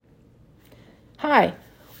Hi,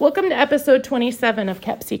 welcome to episode 27 of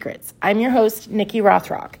Kept Secrets. I'm your host, Nikki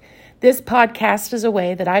Rothrock. This podcast is a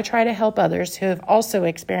way that I try to help others who have also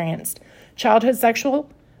experienced childhood sexual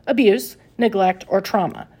abuse, neglect, or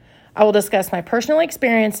trauma. I will discuss my personal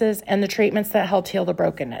experiences and the treatments that helped heal the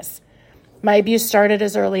brokenness. My abuse started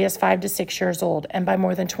as early as 5 to 6 years old and by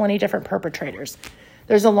more than 20 different perpetrators.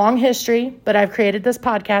 There's a long history, but I've created this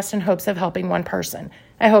podcast in hopes of helping one person.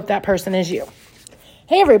 I hope that person is you.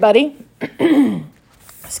 Hey, everybody.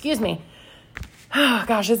 Excuse me. Oh,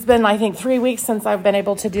 gosh, it's been, I think, 3 weeks since I've been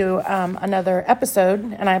able to do another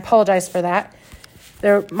episode, and I apologize for that.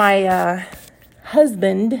 My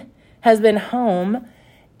husband has been home,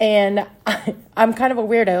 and I'm kind of a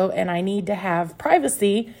weirdo, and I need to have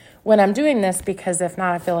privacy when I'm doing this, because if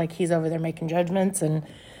not, I feel like he's over there making judgments and,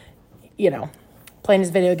 playing his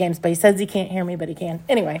video games, but he says he can't hear me, but he can.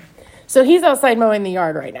 Anyway, so he's outside mowing the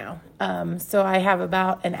yard right now. So I have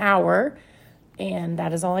about an hour, and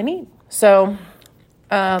that is all I need. So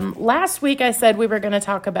last week I said we were going to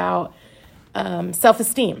talk about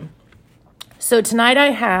self-esteem. So tonight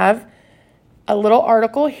I have a little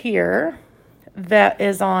article here that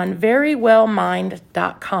is on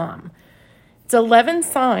verywellmind.com. It's 11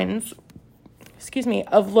 signs,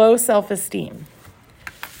 of low self-esteem.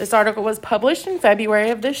 This article was published in February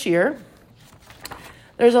of this year.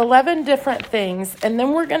 There's 11 different things, and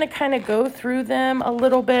then we're going to kind of go through them a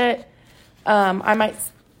little bit. I might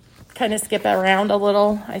kind of skip around a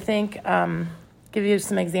little, I think, give you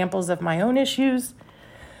some examples of my own issues.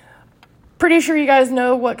 Pretty sure you guys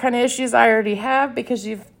know what kind of issues I already have because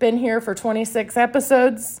you've been here for 26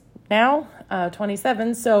 episodes now,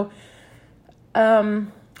 27. So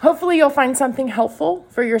hopefully you'll find something helpful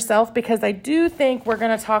for yourself, because I do think we're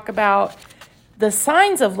going to talk about the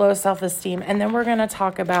signs of low self-esteem, and then we're going to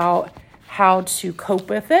talk about how to cope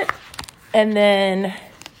with it, and then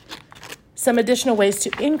some additional ways to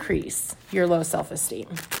increase your low self-esteem.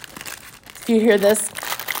 If you hear this,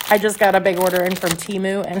 I just got a big order in from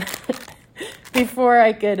Temu, and before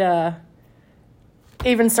I could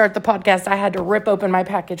even start the podcast, I had to rip open my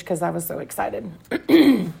package because I was so excited.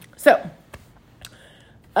 So,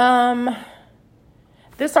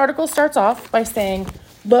 this article starts off by saying,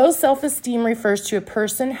 low self-esteem refers to a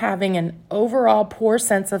person having an overall poor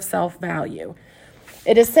sense of self-value.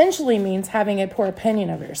 It essentially means having a poor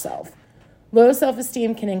opinion of yourself. Low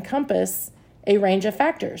self-esteem can encompass a range of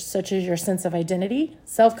factors, such as your sense of identity,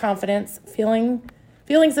 self-confidence,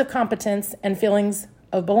 feelings of competence, and feelings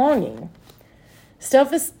of belonging.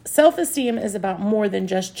 Self-esteem is about more than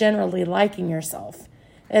just generally liking yourself.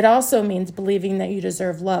 It also means believing that you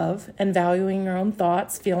deserve love and valuing your own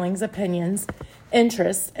thoughts, feelings, opinions,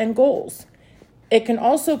 interests, and goals. It can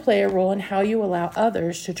also play a role in how you allow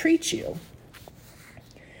others to treat you.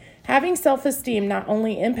 Having self-esteem not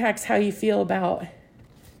only impacts how you feel about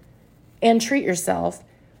and treat yourself,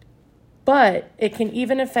 but it can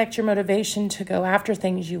even affect your motivation to go after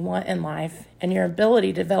things you want in life and your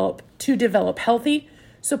ability to develop healthy,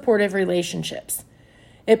 supportive relationships.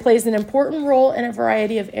 It plays an important role in a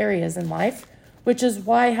variety of areas in life, which is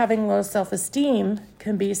why having low self-esteem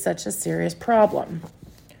can be such a serious problem.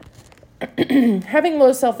 Having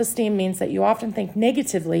low self-esteem means that you often think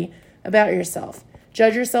negatively about yourself,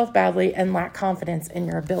 judge yourself badly, and lack confidence in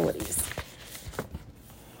your abilities.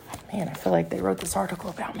 Man, I feel like they wrote this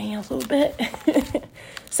article about me a little bit.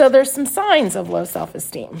 So there's some signs of low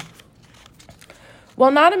self-esteem.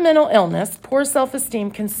 While not a mental illness, poor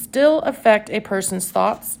self-esteem can still affect a person's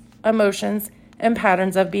thoughts, emotions, and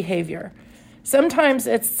patterns of behavior. Sometimes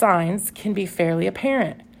its signs can be fairly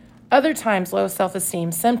apparent. Other times, low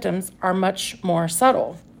self-esteem symptoms are much more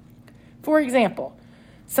subtle. For example,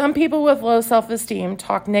 some people with low self-esteem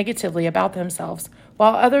talk negatively about themselves,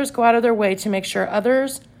 while others go out of their way to make sure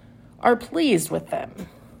others are pleased with them.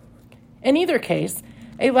 In either case,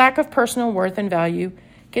 a lack of personal worth and value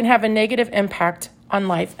can have a negative impact on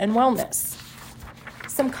life and wellness.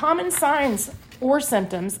 Some common signs or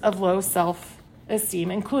symptoms of low self-esteem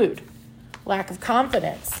include lack of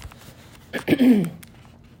confidence.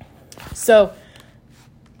 So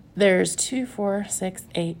there's 2, 4, 6,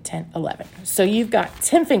 8, 10, 11. So you've got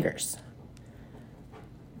 10 fingers.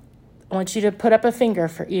 I want you to put up a finger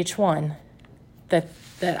for each one that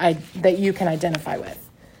you can identify with.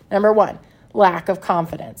 Number 1, lack of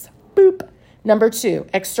confidence. Boop. Number 2,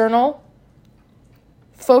 external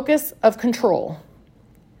focus of control.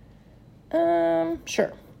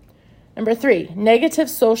 Sure. Number 3, negative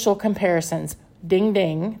social comparisons. Ding,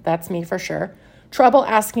 ding. That's me for sure. Trouble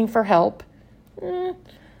asking for help.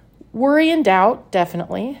 Worry and doubt,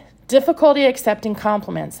 definitely. Difficulty accepting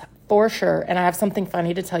compliments, for sure. And I have something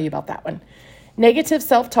funny to tell you about that one. Negative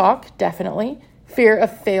self-talk, definitely. Fear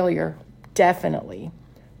of failure, definitely.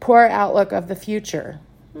 Poor outlook of the future,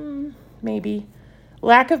 maybe.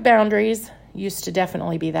 Lack of boundaries, used to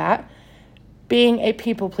definitely be that. Being a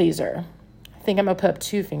people pleaser. I think I'm going to put up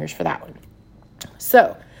 2 fingers for that one.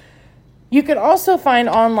 So, you could also find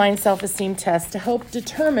online self-esteem tests to help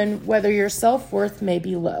determine whether your self-worth may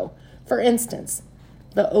be low. For instance,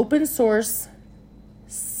 the open source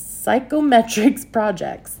psychometrics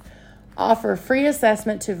projects offer free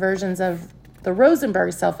assessment to versions of the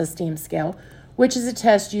Rosenberg self-esteem scale, which is a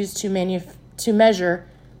test used to measure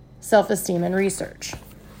self-esteem in research.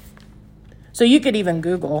 So you could even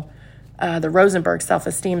Google the Rosenberg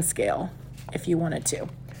self-esteem scale if you wanted to.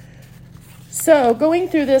 So going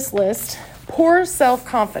through this list, poor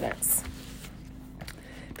self-confidence.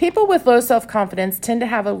 People with low self-confidence tend to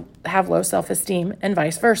have low self-esteem and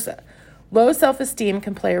vice versa. Low self-esteem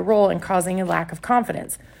can play a role in causing a lack of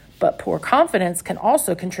confidence, but poor confidence can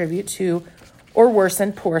also contribute to or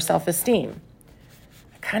worsen poor self-esteem.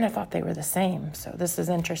 I kind of thought they were the same, so this is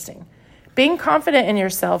interesting. Being confident in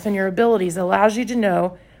yourself and your abilities allows you to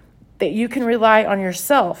know that you can rely on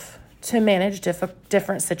yourself to manage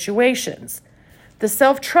different situations. The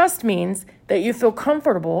self-trust means that you feel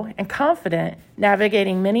comfortable and confident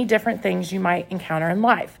navigating many different things you might encounter in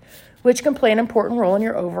life, which can play an important role in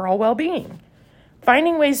your overall well-being.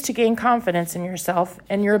 Finding ways to gain confidence in yourself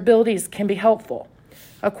and your abilities can be helpful.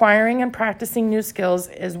 Acquiring and practicing new skills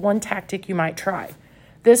is one tactic you might try.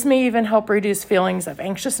 This may even help reduce feelings of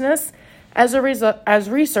anxiousness as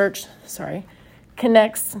research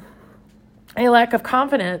connects a lack of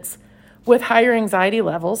confidence with higher anxiety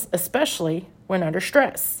levels, especially when under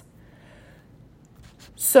stress.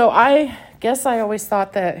 So I guess I always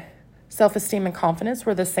thought that self-esteem and confidence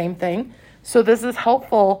were the same thing. So this is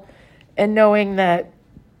helpful in knowing that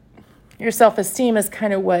your self-esteem is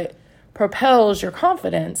kind of what propels your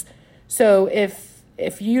confidence. So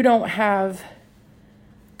if you don't have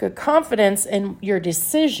good confidence in your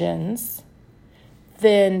decisions,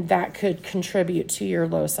 then that could contribute to your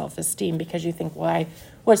low self-esteem because you think, well,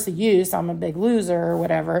 what's the use? I'm a big loser or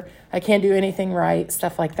whatever. I can't do anything right,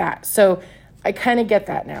 stuff like that. So I kind of get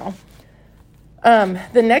that now.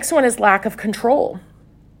 The next one is lack of control.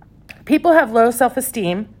 People who have low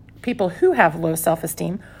self-esteem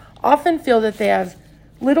often feel that they have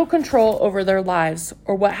little control over their lives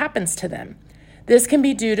or what happens to them. This can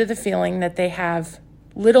be due to the feeling that they have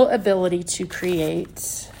little ability to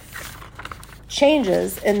create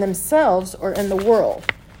changes in themselves or in the world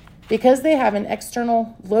because they have an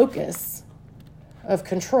external locus of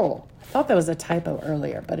control. I thought that was a typo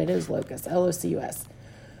earlier, but it is locus, L-O-C-U-S.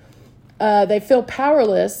 They feel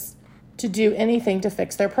powerless to do anything to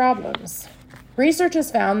fix their problems. Research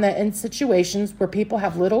has found that in situations where people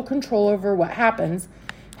have little control over what happens,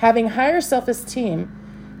 having higher self-esteem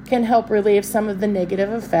can help relieve some of the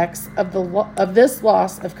negative effects of this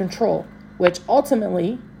loss of control, which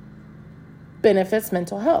ultimately benefits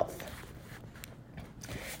mental health.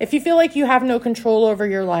 If you feel like you have no control over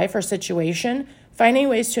your life or situation, finding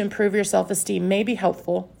ways to improve your self-esteem may be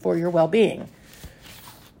helpful for your well-being.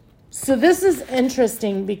 So this is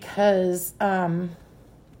interesting because for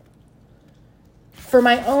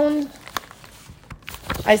my own,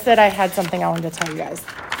 I said I had something I wanted to tell you guys.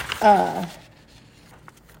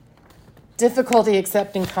 Difficulty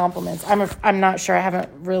accepting compliments. I'm not sure. I haven't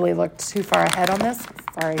really looked too far ahead on this.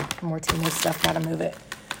 Sorry, more teamwork stuff. Got to move it.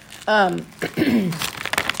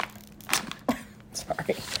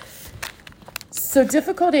 Sorry. So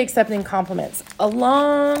difficulty accepting compliments. A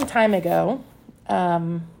long time ago,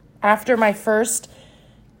 after my first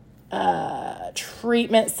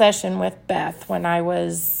treatment session with Beth, when I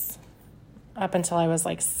was up until I was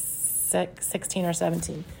like 16 or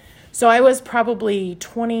 17. So I was probably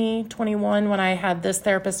 20, 21 when I had this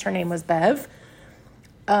therapist. Her name was Bev.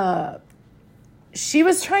 She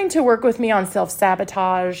was trying to work with me on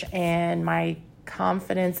self-sabotage and my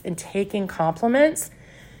confidence in taking compliments.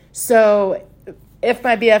 So if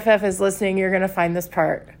my BFF is listening, you're going to find this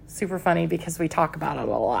part super funny because we talk about it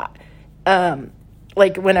a lot.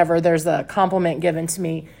 Like whenever there's a compliment given to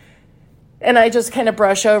me and I just kind of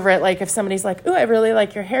brush over it. Like if somebody's like, "Ooh, I really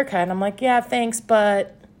like your haircut." And I'm like, "Yeah, thanks,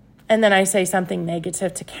 but..." And then I say something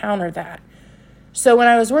negative to counter that. So when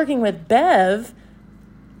I was working with Bev,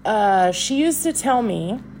 she used to tell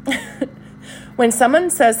me, when someone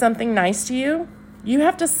says something nice to you, you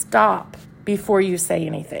have to stop before you say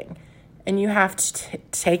anything. And you have to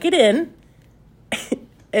take it in,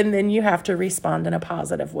 and then you have to respond in a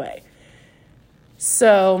positive way.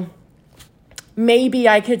 So maybe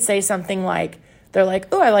I could say something like, they're like,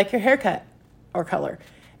 "Oh, I like your haircut or color."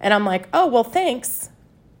 And I'm like, "Oh, well, thanks. ...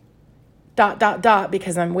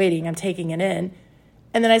 because I'm waiting, I'm taking it in."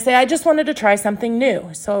 And then I say, I just wanted to try something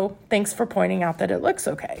new. So thanks for pointing out that it looks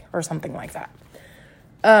okay, or something like that.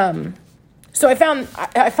 So I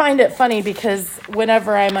find it funny because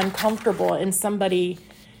whenever I'm uncomfortable and somebody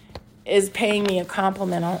is paying me a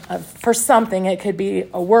compliment for something, it could be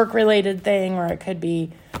a work-related thing, or it could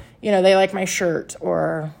be, they like my shirt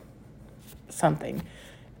or something.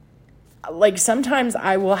 Like sometimes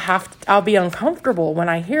I'll be uncomfortable when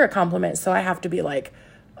I hear a compliment. So I have to be like,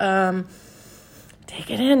 take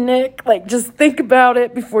it in, Nick. Like, just think about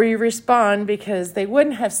it before you respond, because they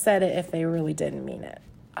wouldn't have said it if they really didn't mean it,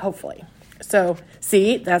 hopefully. So,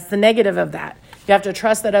 see, that's the negative of that. You have to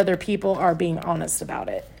trust that other people are being honest about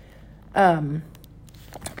it.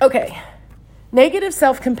 Okay, negative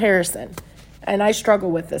self-comparison. And I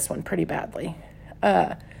struggle with this one pretty badly.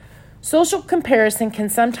 Social comparison can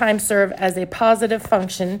sometimes serve as a positive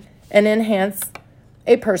function and enhance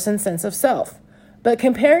a person's sense of self. But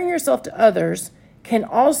comparing yourself to others can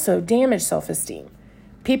also damage self-esteem.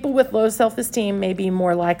 People with low self-esteem may be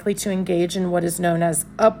more likely to engage in what is known as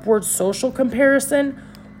upward social comparison,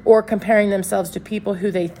 or comparing themselves to people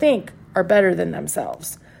who they think are better than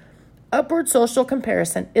themselves. Upward social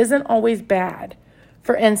comparison isn't always bad.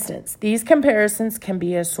 For instance, these comparisons can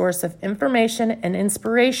be a source of information and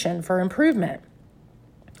inspiration for improvement.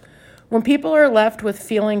 When people are left with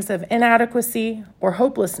feelings of inadequacy or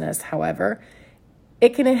hopelessness, however,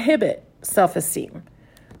 it can inhibit self-esteem.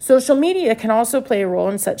 Social media can also play a role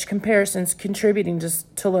in such comparisons, contributing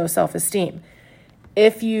to low self-esteem.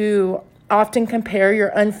 If you often compare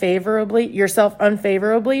yourself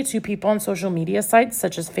unfavorably to people on social media sites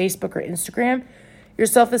such as Facebook or Instagram, your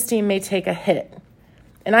self-esteem may take a hit.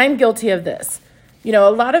 And I'm guilty of this. A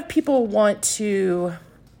lot of people want to,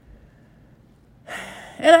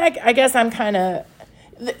 and I guess I'm kind of,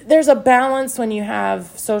 there's a balance when you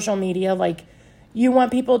have social media. Like, you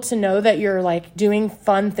want people to know that you're like doing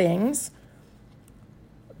fun things.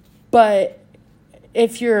 But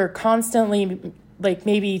if you're constantly like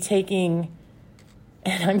maybe taking,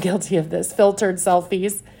 and I'm guilty of this, filtered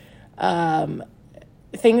selfies,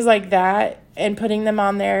 things like that, and putting them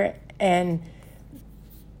on there, and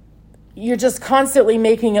you're just constantly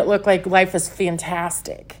making it look like life is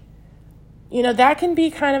fantastic, that can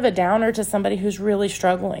be kind of a downer to somebody who's really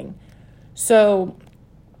struggling. So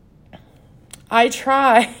I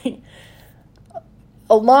try,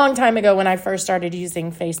 a long time ago when I first started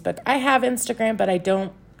using Facebook, I have Instagram, but I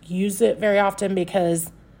don't use it very often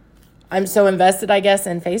because I'm so invested, I guess,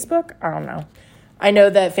 in Facebook. I don't know. I know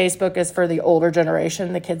that Facebook is for the older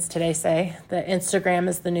generation. The kids today say that Instagram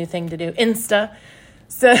is the new thing to do. Insta.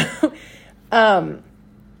 So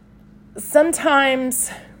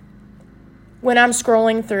sometimes when I'm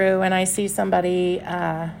scrolling through and I see somebody, they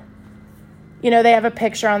have a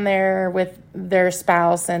picture on there with their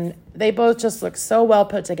spouse and they both just look so well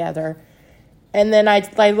put together. And then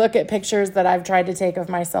I look at pictures that I've tried to take of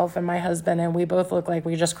myself and my husband, and we both look like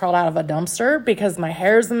we just crawled out of a dumpster because my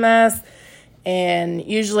hair's a mess and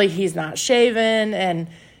usually he's not shaven. And,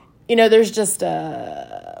 there's just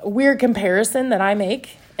a weird comparison that I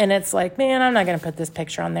make. And it's like, man, I'm not going to put this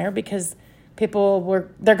picture on there because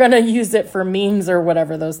they're going to use it for memes or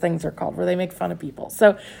whatever those things are called, where they make fun of people.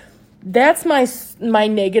 So that's my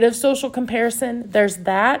negative social comparison. There's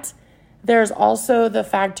that. There's also the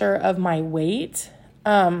factor of my weight.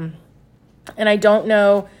 And I don't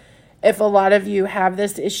know if a lot of you have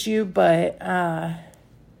this issue, but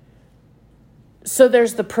so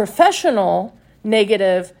there's the professional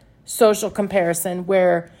negative social comparison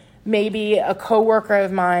where maybe a coworker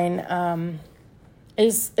of mine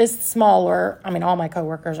is smaller. I mean, all my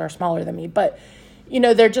coworkers are smaller than me, but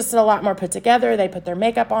they're just a lot more put together. They put their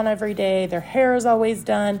makeup on every day. Their hair is always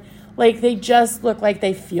done. Like, they just look like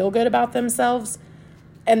they feel good about themselves.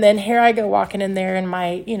 And then here I go walking in there in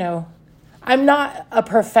my, I'm not a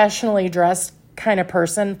professionally dressed kind of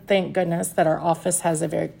person. Thank goodness that our office has a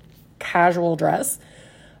very casual dress.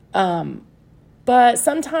 But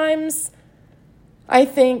sometimes I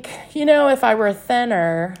think, if I were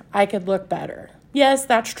thinner, I could look better. Yes,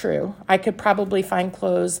 that's true. I could probably find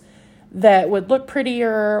clothes that would look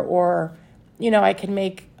prettier, or, I could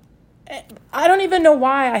make, I don't even know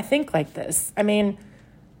why I think like this. I mean,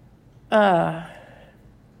 but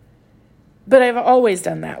I've always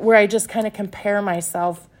done that, where I just kind of compare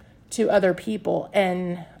myself to other people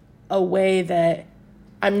in a way that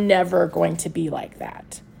I'm never going to be like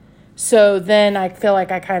that. So then I feel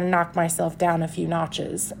like I kind of knock myself down a few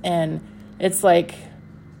notches, and it's like,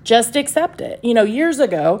 just accept it. Years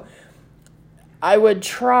ago, I would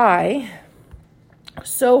try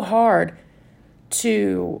so hard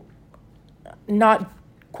to not,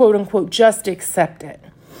 quote unquote, just accept it.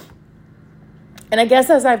 And I guess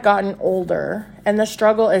as I've gotten older, and the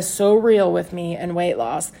struggle is so real with me and weight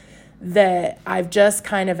loss, that I've just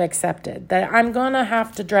kind of accepted that I'm going to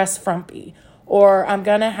have to dress frumpy, or I'm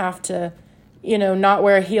going to have to, not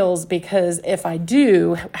wear heels, because if I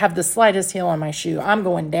do have the slightest heel on my shoe, I'm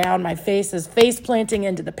going down. My face is face planting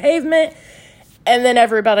into the pavement. And then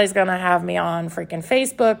everybody's going to have me on freaking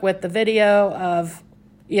Facebook with the video of,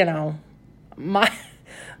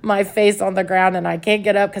 my face on the ground, and I can't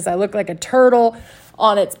get up because I look like a turtle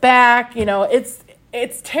on its back.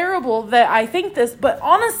 It's terrible that I think this, but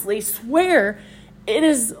honestly swear it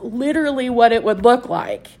is literally what it would look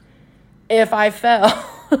like if I fell.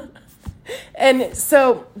 And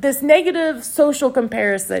so this negative social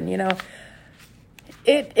comparison,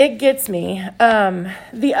 it gets me.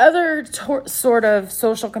 The other sort of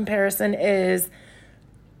social comparison is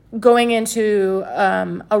going into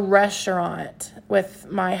a restaurant with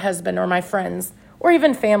my husband or my friends or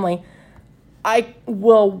even family. I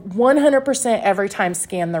will 100% every time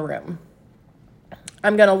scan the room.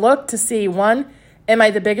 I'm going to look to see, one, am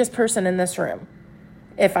I the biggest person in this room?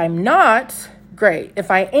 If I'm not, great.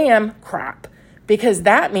 If I am, crap. Because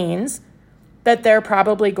that means that they're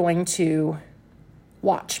probably going to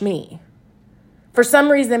watch me. For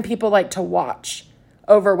some reason, people like to watch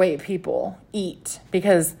overweight people eat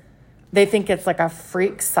because they think it's like a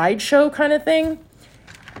freak sideshow kind of thing.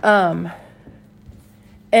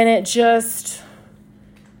 And it's just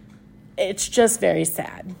very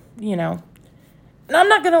sad, And I'm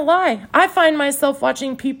not going to lie. I find myself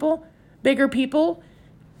watching bigger people,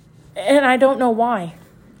 and I don't know why.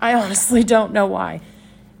 I honestly don't know why.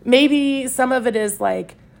 Maybe some of it is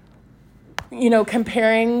like,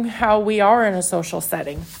 comparing how we are in a social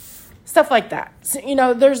setting, stuff like that.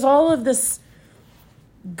 So, there's all of this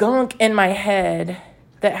gunk in my head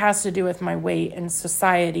that has to do with my weight and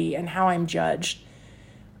society and how I'm judged.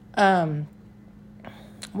 One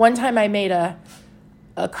time I made a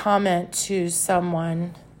comment to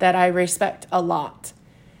someone that I respect a lot.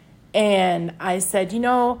 And I said,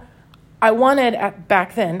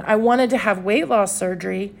 back then, I wanted to have weight loss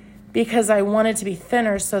surgery because I wanted to be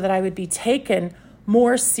thinner so that I would be taken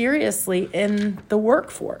more seriously in the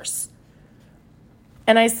workforce.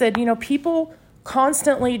 And I said, people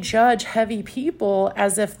constantly judge heavy people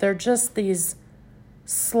as if they're just these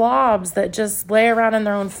slobs that just lay around in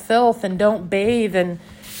their own filth and don't bathe, and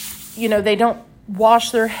they don't wash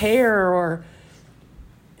their hair, or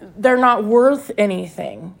they're not worth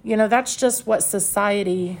anything. That's just what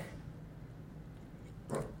society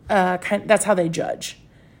that's how they judge.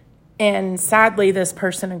 And sadly, this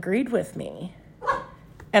person agreed with me,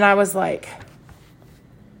 and I was like,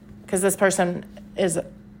 because this person is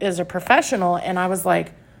a professional, and I was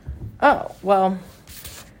like, oh, well,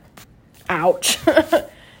 ouch. That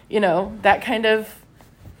kind of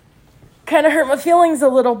hurt my feelings a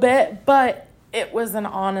little bit, but it was an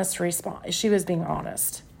honest response. She was being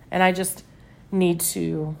honest, and I just need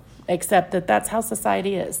to accept that that's how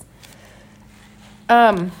society is.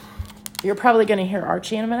 You're probably going to hear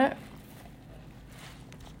Archie in a minute.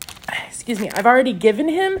 Excuse me. I've already given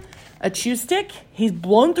him a chew stick. He's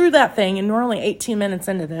blown through that thing, and we're only 18 minutes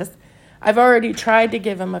into this. I've already tried to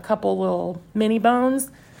give him a couple little mini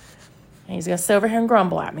bones, and he's going to sit over here and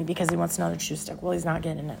grumble at me because he wants another chew stick. Well, he's not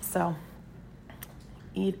getting it, so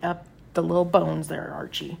eat up the little bones there,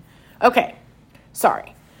 Archie. Okay,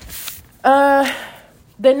 sorry. The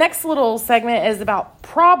next little segment is about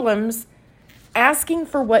problems asking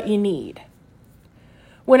for what you need.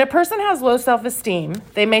 When a person has low self-esteem,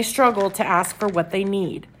 they may struggle to ask for what they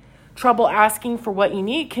need. Trouble asking for what you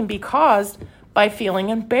need can be caused by feeling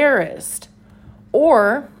embarrassed,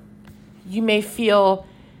 or you may feel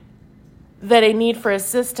that a need for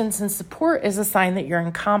assistance and support is a sign that you're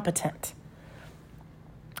incompetent.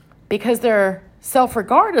 Because their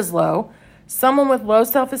self-regard is low, someone with low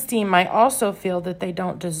self-esteem might also feel that they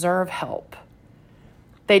don't deserve help.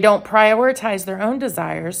 They don't prioritize their own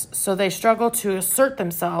desires, so they struggle to assert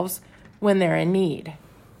themselves when they're in need.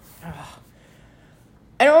 Ugh.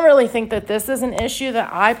 I don't really think that this is an issue that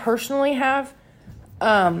I personally have.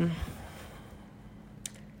 I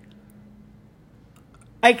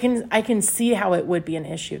can see how it would be an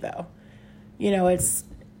issue, though. It's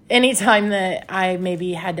anytime that I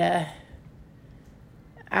maybe had to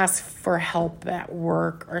ask for help at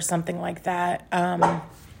work or something like that,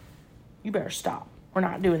 you better stop. We're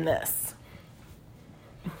not doing this.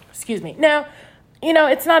 Excuse me. Now,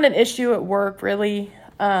 it's not an issue at work, really.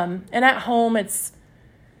 And at home, it's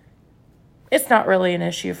not really an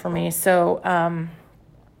issue for me. So,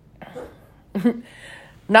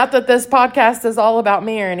 not that this podcast is all about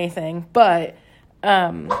me or anything, but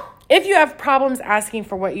if you have problems asking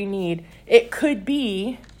for what you need, it could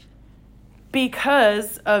be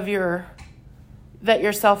because of your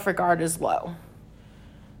self-regard is low.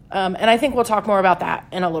 And I think we'll talk more about that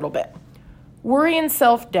in a little bit. Worry and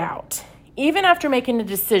self-doubt. Even after making a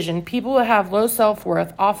decision, people who have low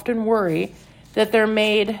self-worth often worry that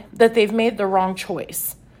they've made the wrong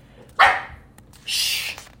choice.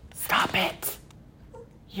 Shh, stop it,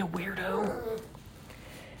 you weirdo.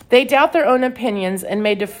 They doubt their own opinions and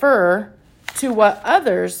may defer to what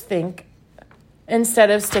others think instead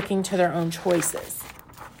of sticking to their own choices.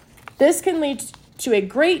 This can lead to a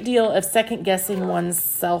great deal of second-guessing and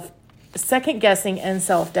self-doubt.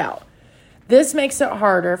 This makes it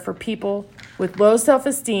harder for people with low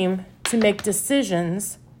self-esteem to make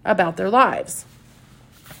decisions about their lives.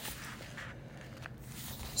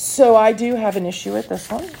 So I do have an issue with this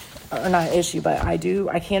one. Or not an issue, but I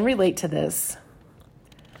can relate to this.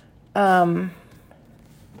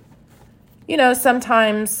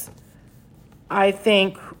 Sometimes I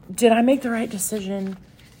think, did I make the right decision?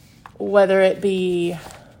 Whether it be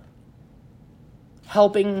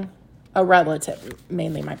helping a relative,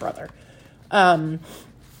 mainly my brother.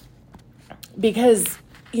 Because,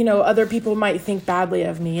 other people might think badly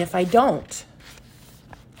of me if I don't.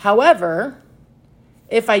 However,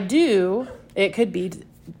 if I do, it could be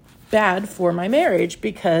bad for my marriage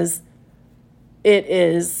because it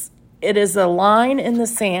is a line in the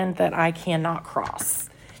sand that I cannot cross.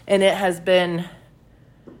 And it has been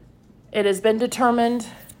determined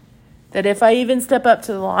that if I even step up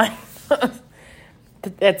to the line,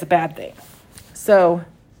 that's a bad thing. So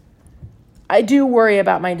I do worry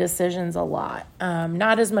about my decisions a lot.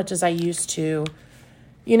 Not as much as I used to.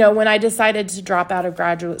 When I decided to drop out of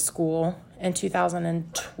graduate school in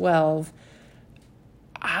 2012,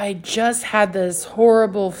 I just had this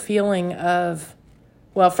horrible feeling of,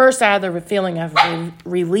 first I had the feeling of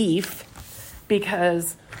relief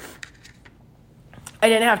because I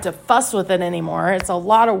didn't have to fuss with it anymore. It's a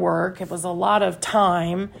lot of work. It was a lot of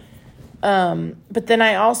time. But then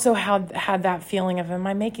I also had that feeling of, am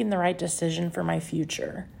I making the right decision for my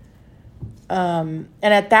future? And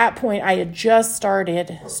at that point, I had just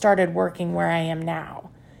started working where I am now.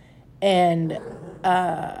 And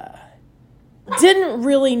didn't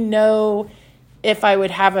really know if I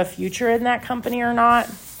would have a future in that company or not.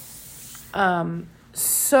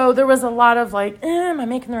 So there was a lot of am I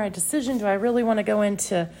making the right decision? Do I really want to go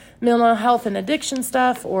into mental health and addiction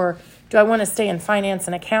stuff? Or do I want to stay in finance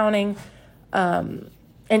and accounting? And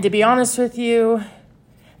to be honest with you,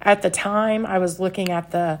 at the time I was looking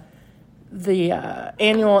at the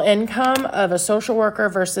annual income of a social worker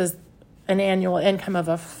versus an annual income of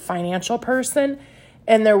a financial person.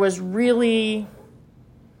 And there was really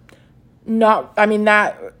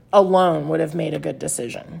that alone would have made a good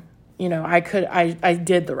decision. I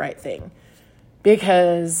did the right thing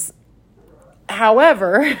because,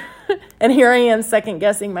 however, and here I am second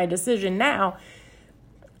guessing my decision now.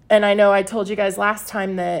 And I know I told you guys last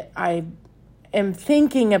time that I am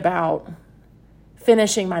thinking about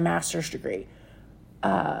finishing my master's degree.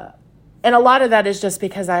 And a lot of that is just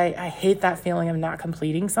because I hate that feeling of not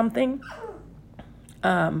completing something.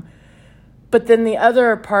 But then the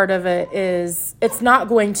other part of it is it's not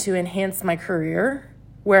going to enhance my career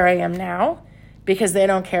where I am now because they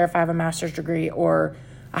don't care if I have a master's degree or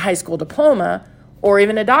a high school diploma or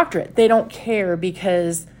even a doctorate. They don't care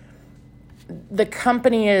because the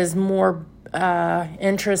company is more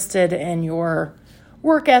interested in your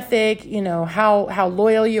work ethic, how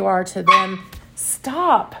loyal you are to them.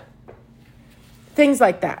 Stop. Things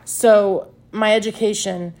like that. So my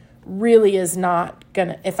education really is not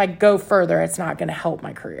gonna, if I go further, it's not gonna help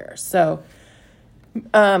my career. So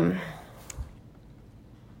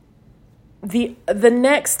the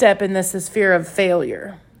next step in this is fear of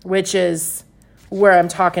failure, which is where I'm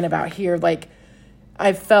talking about here.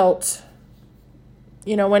 I felt,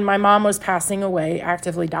 when my mom was passing away,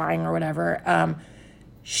 actively dying or whatever,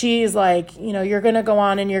 she's like, you're going to go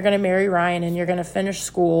on and you're going to marry Ryan and you're going to finish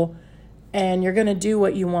school and you're going to do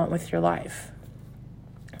what you want with your life.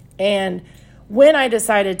 And when I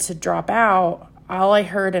decided to drop out, all I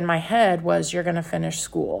heard in my head was, you're going to finish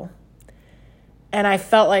school. And I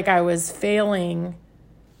felt like I was failing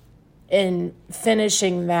in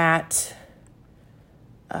finishing that,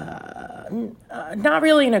 not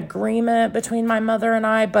really an agreement between my mother and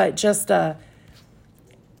I, but I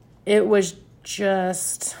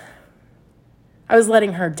was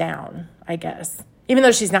letting her down, I guess. Even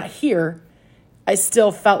though she's not here, I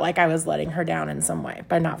still felt like I was letting her down in some way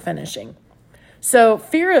by not finishing. So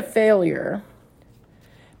fear of failure,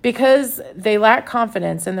 because they lack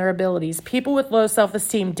confidence in their abilities, people with low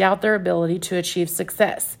self-esteem doubt their ability to achieve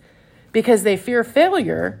success. Because they fear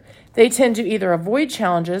failure, they tend to either avoid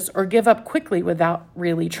challenges or give up quickly without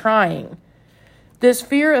really trying. This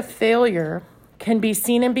fear of failure can be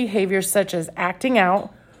seen in behaviors such as acting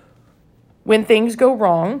out when things go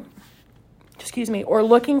wrong, or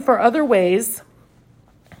looking for other ways,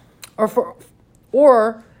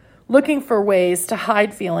 or looking for ways to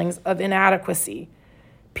hide feelings of inadequacy.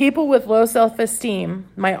 People with low self-esteem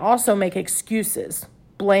might also make excuses,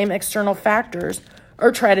 blame external factors,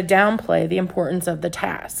 or try to downplay the importance of the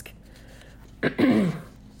task.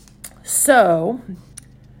 So,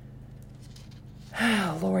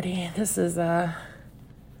 Lordy, this is I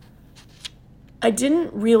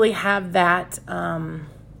didn't really have that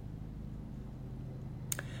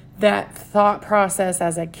that thought process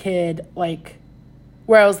as a kid, like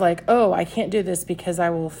where I was like, oh, I can't do this because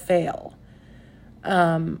I will fail.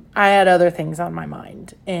 I had other things on my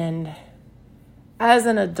mind. And as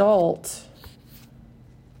an adult,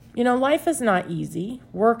 life is not easy.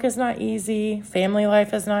 Work is not easy. Family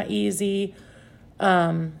life is not easy.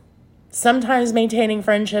 Sometimes maintaining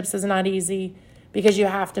friendships is not easy because you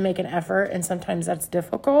have to make an effort, and sometimes that's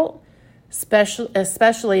difficult,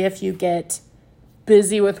 especially if you get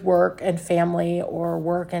busy with work and family or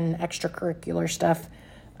work and extracurricular stuff.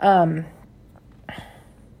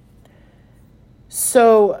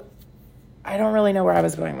 So I don't really know where I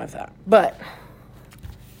was going with that. But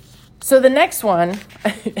so the next one,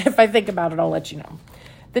 if I think about it, I'll let you know.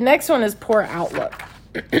 The next one is poor outlook.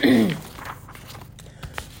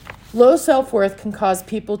 Low self-worth can cause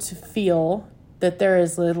people to feel that there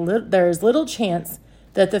is little chance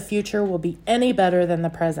that the future will be any better than the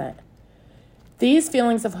present. These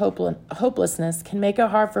feelings of hopelessness can make it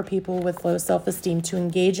hard for people with low self-esteem to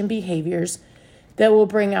engage in behaviors that will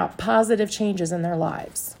bring out positive changes in their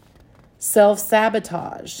lives.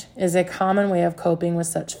 Self-sabotage is a common way of coping with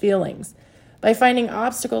such feelings. By finding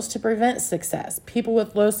obstacles to prevent success, people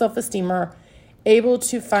with low self-esteem are able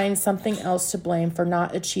to find something else to blame for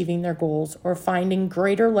not achieving their goals or finding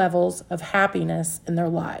greater levels of happiness in their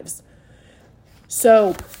lives.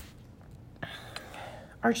 So,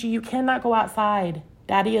 Archie, you cannot go outside.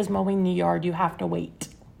 Daddy is mowing the yard. You have to wait.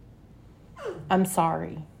 I'm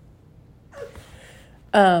sorry.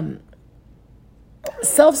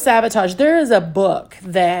 Self-sabotage. There is a book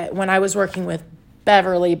that when I was working with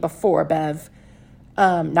Beverly before,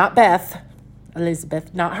 not Beth,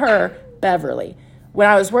 Elizabeth, not her, Beverly. When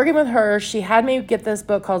I was working with her, she had me get this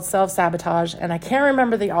book called Self-Sabotage, and I can't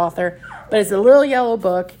remember the author, but it's a little yellow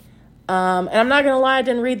book. And I'm not going to lie, I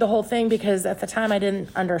didn't read the whole thing because at the time I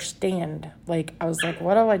didn't understand. Like, I was like,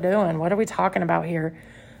 what am I doing? What are we talking about here?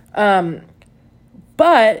 But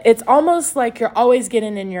it's almost like you're always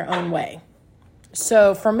getting in your own way.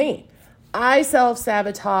 So for me, I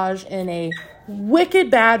self-sabotage in a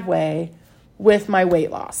wicked bad way with my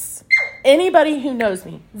weight loss. Anybody who knows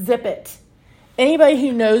me, zip it. Anybody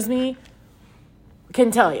who knows me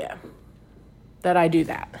can tell you that I do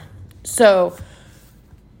that. So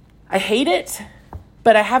I hate it,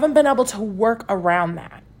 but I haven't been able to work around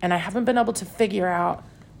that. And I haven't been able to figure out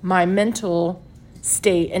my mental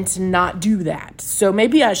state and to not do that. So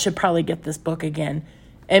maybe I should probably get this book again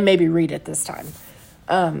and maybe read it this time.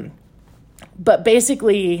 But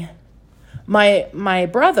basically, my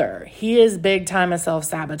brother, he is big time a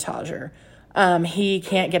self-sabotager. He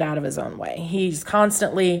can't get out of his own way. He's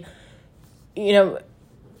constantly, and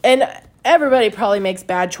everybody probably makes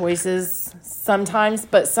bad choices sometimes,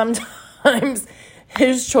 but sometimes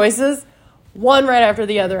his choices, one right after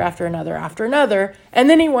the other, after another, and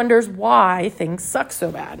then he wonders why things suck so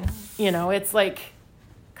bad. It's like,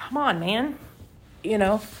 come on, man,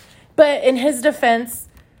 But in his defense,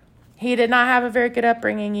 he did not have a very good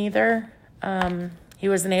upbringing either. He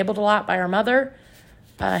was enabled a lot by our mother.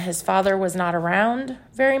 His father was not around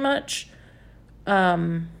very much.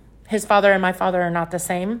 His father and my father are not the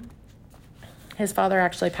same. His father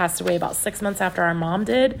actually passed away about 6 months after our mom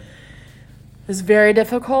did. It was very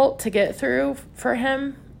difficult to get through for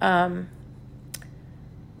him. And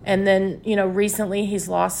then, recently he's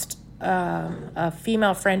lost a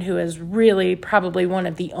female friend who is really probably one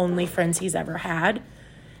of the only friends he's ever had.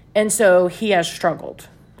 And so he has struggled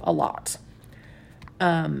a lot.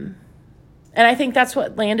 And I think that's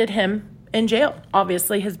what landed him in jail,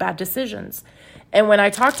 obviously his bad decisions. And when I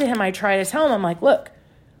talk to him, I try to tell him, I'm like, look,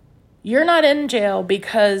 you're not in jail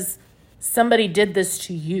because somebody did this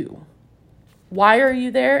to you. Why are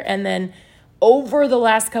you there? And then over the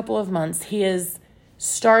last couple of months, he has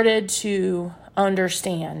started to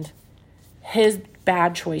understand his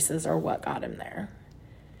bad choices are what got him there.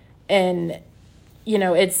 And,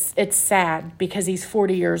 it's sad because he's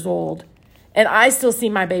 40 years old. And I still see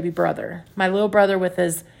my baby brother, my little brother with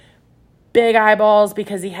his big eyeballs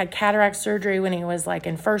because he had cataract surgery when he was like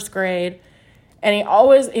in first grade. And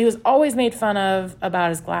he was always made fun of about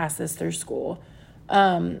his glasses through school.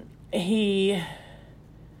 I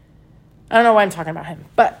don't know why I'm talking about him,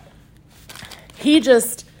 but he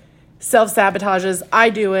just self-sabotages. I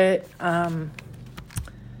do it. And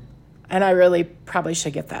I really probably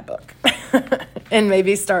should get that book and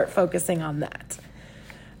maybe start focusing on that.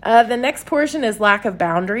 The next portion is lack of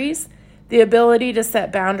boundaries. The ability to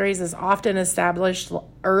set boundaries is often established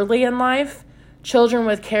early in life. Children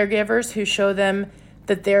with caregivers who show them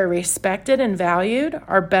that they're respected and valued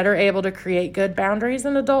are better able to create good boundaries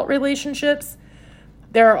in adult relationships.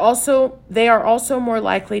 They are also more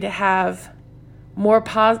likely to have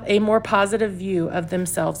a more positive view of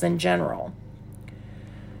themselves in general.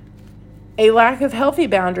 A lack of healthy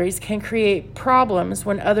boundaries can create problems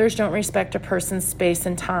when others don't respect a person's space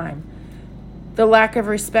and time. The lack of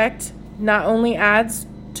respect not only adds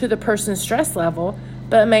to the person's stress level,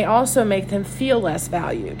 but it may also make them feel less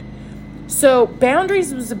valued. So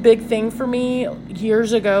boundaries was a big thing for me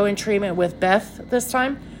years ago in treatment with Beth this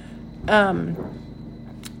time.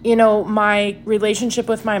 My relationship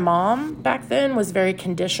with my mom back then was very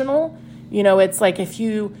conditional. It's like, if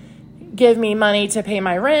you give me money to pay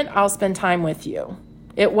my rent, I'll spend time with you.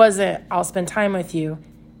 It wasn't, I'll spend time with you.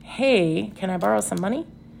 Hey, can I borrow some money?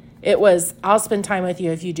 It was, I'll spend time with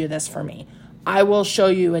you if you do this for me. I will show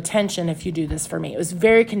you attention if you do this for me. It was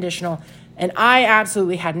very conditional, and I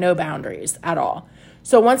absolutely had no boundaries at all.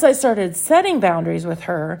 So once I started setting boundaries with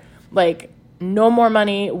her, like, no more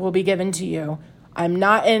money will be given to you. I'm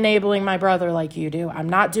not enabling my brother like you do. I'm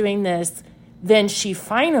not doing this. Then she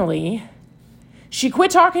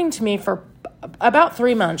quit talking to me for about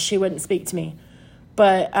 3 months. She wouldn't speak to me.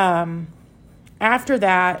 But after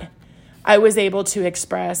that, I was able to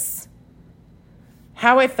express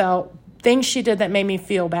how I felt, things she did that made me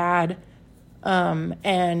feel bad,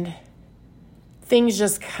 and things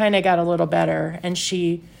just kind of got a little better, and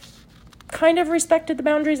she kind of respected the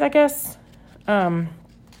boundaries, I guess. Boundaries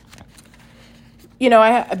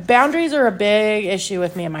are a big issue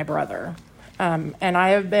with me and my brother, and I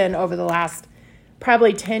have been, over the last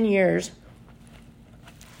probably 10 years,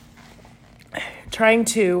 trying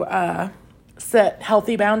to set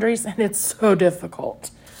healthy boundaries, and it's so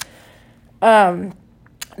difficult.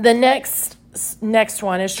 The next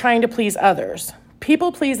one is trying to please others.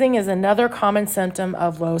 People-pleasing is another common symptom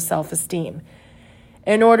of low self-esteem.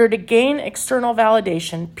 In order to gain external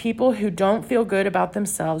validation, people who don't feel good about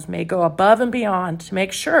themselves may go above and beyond to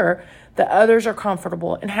make sure that others are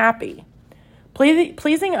comfortable and happy.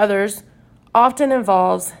 Pleasing others often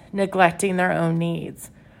involves neglecting their own needs.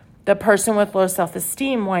 The person with low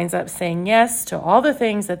self-esteem winds up saying yes to all the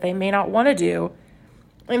things that they may not want to do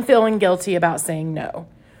and feeling guilty about saying no.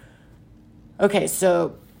 Okay,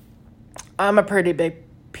 so I'm a pretty big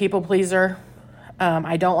people pleaser.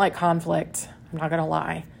 I don't like conflict. I'm not going to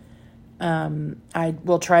lie. I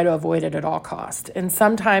will try to avoid it at all costs. And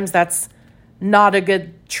sometimes that's not a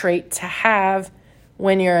good trait to have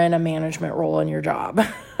when you're in a management role in your job.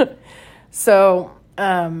 So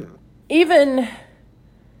I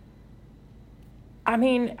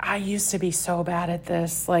used to be so bad at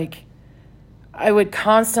this. Like, I would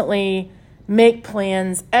constantly make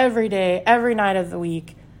plans every day, every night of the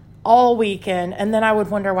week, all weekend, and then I would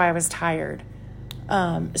wonder why I was tired.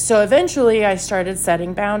 So eventually I started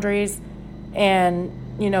setting boundaries and,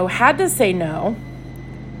 had to say no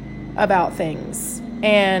about things.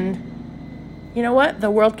 And you know what? The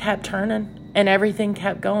world kept turning and everything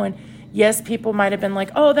kept going. Yes, people might have been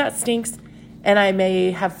like, oh, that stinks. And I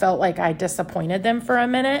may have felt like I disappointed them for a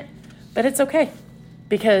minute, but it's okay.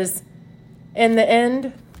 Because in the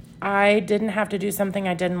end, I didn't have to do something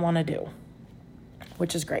I didn't want to do,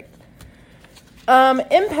 which is great.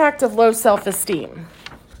 Impact of low self-esteem.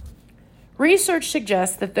 Research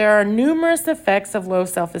suggests that there are numerous effects of low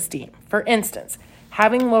self-esteem. For instance,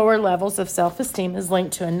 having lower levels of self-esteem is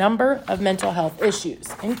linked to a number of mental health issues,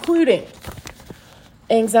 including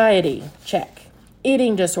anxiety, check.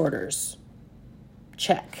 Eating disorders,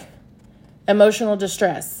 check. Emotional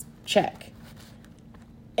distress, check.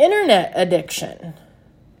 Internet addiction,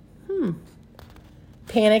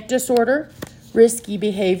 panic disorder, risky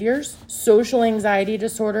behaviors, social anxiety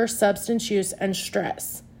disorder, substance use, and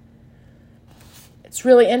stress. It's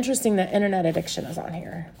really interesting that internet addiction is on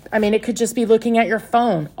here. It could just be looking at your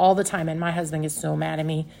phone all the time, and my husband is so mad at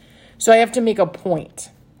me. So I have to make a point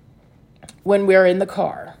when we're in the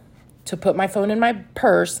car to put my phone in my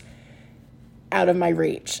purse out of my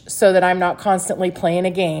reach so that I'm not constantly playing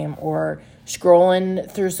a game or scrolling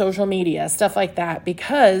through social media, stuff like that,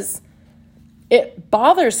 because it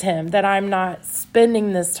bothers him that I'm not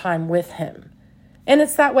spending this time with him. And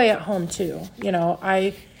it's that way at home too. You know,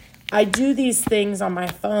 I do these things on my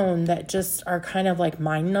phone that just are kind of like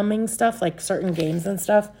mind-numbing stuff, like certain games and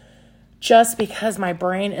stuff, just because my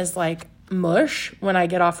brain is like mush when I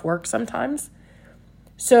get off work sometimes.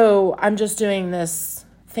 So I'm just doing this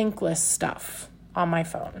thinkless stuff on my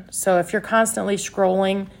phone. So if you're constantly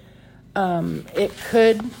scrolling, it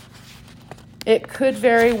could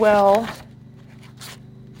very well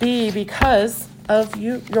be because of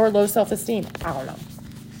your low self-esteem. I don't know.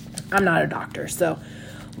 I'm not a doctor, so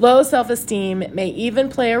low self-esteem may even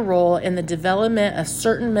play a role in the development of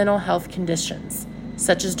certain mental health conditions,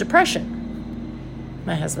 such as depression.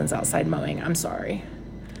 My husband's outside mowing. I'm sorry.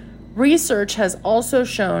 Research has also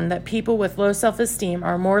shown that people with low self-esteem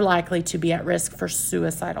are more likely to be at risk for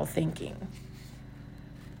suicidal thinking.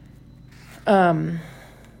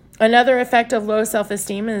 Another effect of low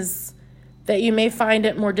self-esteem is that you may find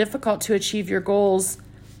it more difficult to achieve your goals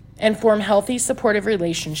and form healthy, supportive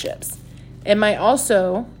relationships. It might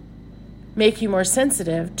also make you more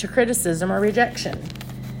sensitive to criticism or rejection.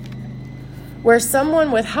 Where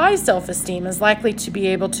someone with high self-esteem is likely to be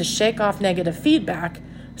able to shake off negative feedback,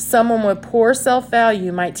 someone with poor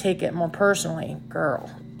self-value might take it more personally. Girl,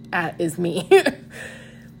 that is me.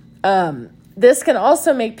 This can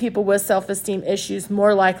also make people with self-esteem issues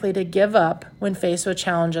more likely to give up when faced with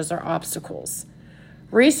challenges or obstacles.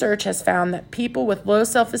 Research has found that people with low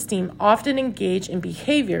self-esteem often engage in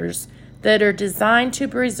behaviors that are designed to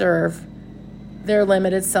preserve their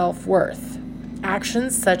limited self-worth.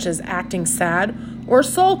 Actions such as acting sad or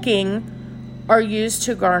sulking are used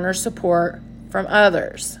to garner support from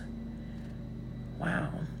others. Wow.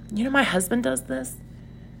 You know, my husband does this.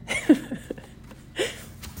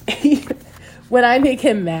 When I make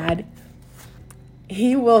him mad,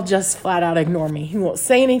 he will just flat out ignore me. He won't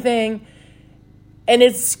say anything. And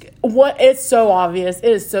it's so obvious.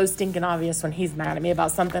 It is so stinking obvious when he's mad at me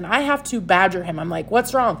about something. I have to badger him. I'm like,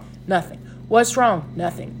 what's wrong? Nothing. What's wrong?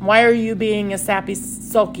 Nothing. Why are you being a sappy,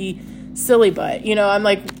 sulky, silly butt? You know, I'm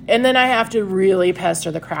like, and then I have to really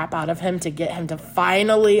pester the crap out of him to get him to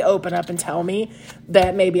finally open up and tell me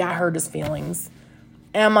that maybe I hurt his feelings.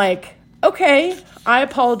 And I'm like, okay, I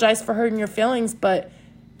apologize for hurting your feelings, but,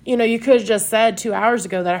 you know, you could have just said 2 hours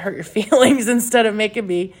ago that I hurt your feelings instead of making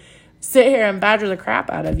me sit here and badger the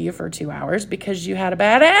crap out of you for 2 hours because you had a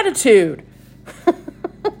bad attitude.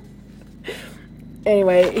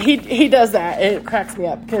 Anyway, he does that. It cracks me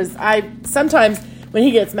up because sometimes when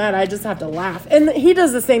he gets mad, I just have to laugh. And he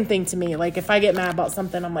does the same thing to me. Like if I get mad about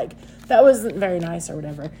something, I'm like, that wasn't very nice or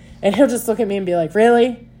whatever. And he'll just look at me and be like,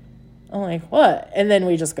 really? I'm like, what? And then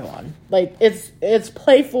we just go on. Like it's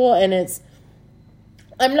playful and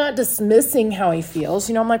I'm not dismissing how he feels.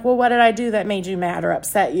 You know, I'm like, well, what did I do that made you mad or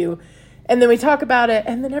upset you? And then we talk about it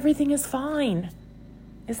and then everything is fine.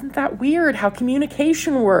 Isn't that weird how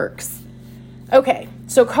communication works? Okay,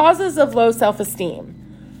 so causes of low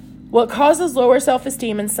self-esteem. What causes lower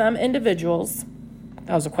self-esteem in some individuals?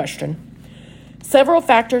 That was a question. Several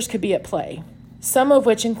factors could be at play, some of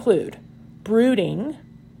which include brooding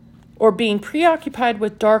or being preoccupied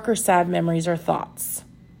with dark or sad memories or thoughts,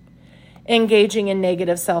 engaging in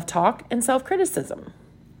negative self-talk and self-criticism,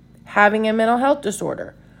 having a mental health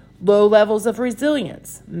disorder, low levels of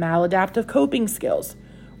resilience, maladaptive coping skills,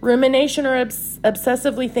 rumination or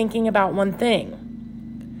obsessively thinking about one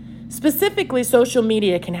thing. Specifically, social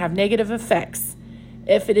media can have negative effects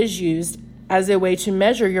if it is used as a way to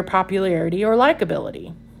measure your popularity or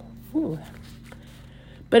likability. Ooh.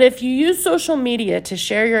 But if you use social media to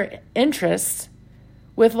share your interests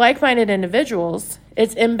with like-minded individuals,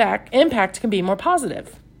 its impact can be more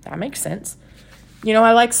positive. That makes sense. You know,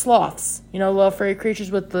 I like sloths, you know, little furry creatures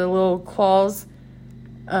with the little claws,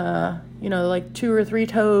 you know, like 2 or 3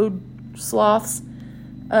 toed sloths.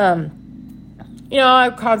 You know, I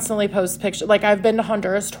constantly post pictures. Like I've been to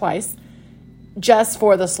Honduras twice just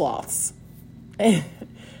for the sloths.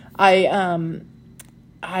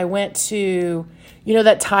 I went to, you know,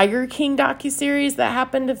 that Tiger King docuseries that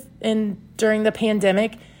happened during the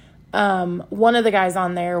pandemic. One of the guys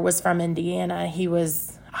on there was from Indiana. He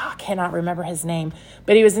was, I cannot remember his name,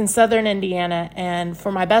 but he was in southern Indiana. And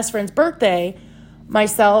for my best friend's birthday,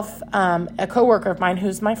 myself, a coworker of mine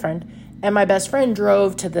who's my friend, and my best friend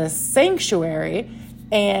drove to this sanctuary,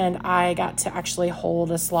 and I got to actually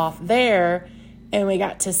hold a sloth there, and we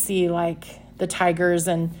got to see like the tigers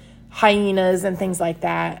and hyenas and things like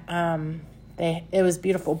that. It was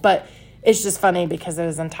beautiful, but it's just funny because it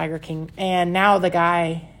was on Tiger King, and now the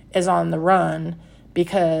guy is on the run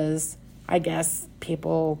because I guess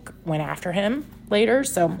people went after him later.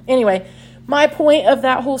 So anyway, my point of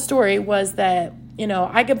that whole story was that,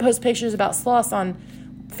 I could post pictures about sloths on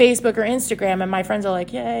Facebook or Instagram and my friends are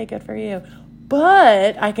like, yay, good for you.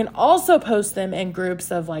 But I can also post them in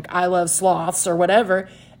groups of like, I love sloths or whatever.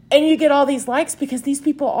 And you get all these likes because these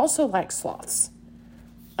people also like sloths.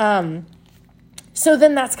 So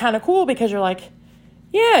then that's kind of cool because you're like,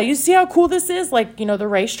 yeah, you see how cool this is? Like, the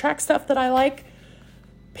racetrack stuff that I like.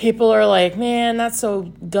 People are like, man, that's so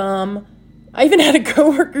dumb. I even had a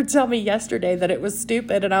coworker tell me yesterday that it was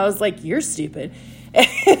stupid. And I was like, you're stupid.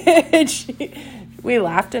 And we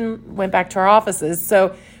laughed and went back to our offices.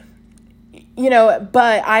 So,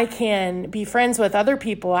 but I can be friends with other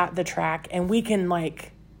people at the track and we can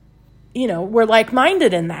we're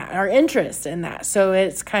like-minded in that, our interest in that. So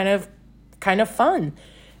it's kind of fun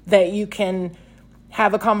that you can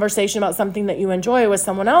have a conversation about something that you enjoy with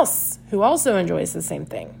someone else who also enjoys the same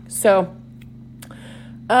thing. So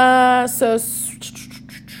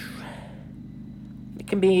it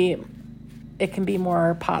can be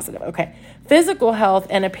more positive. Okay. Physical health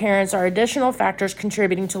and appearance are additional factors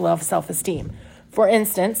contributing to low self-esteem. For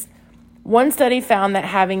instance, one study found that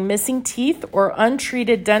having missing teeth or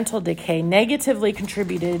untreated dental decay negatively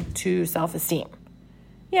contributed to self-esteem.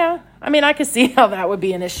 Yeah, I could see how that would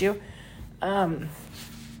be an issue.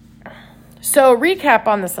 So recap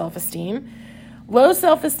on the self-esteem. Low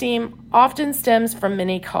self-esteem often stems from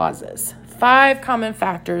many causes. 5 common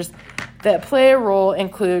factors that play a role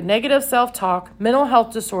include negative self-talk, mental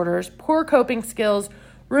health disorders, poor coping skills,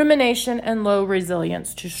 rumination, and low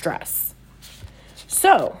resilience to stress.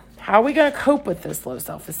 So, how are we going to cope with this low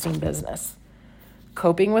self-esteem business?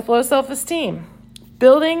 Coping with low self-esteem.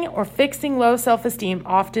 Building or fixing low self-esteem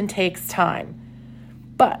often takes time.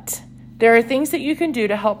 But there are things that you can do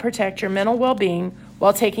to help protect your mental well-being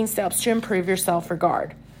while taking steps to improve your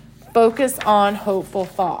self-regard. Focus on hopeful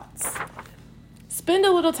thoughts. Spend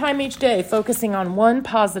a little time each day focusing on one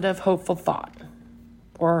positive, hopeful thought.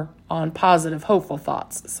 Or on positive, hopeful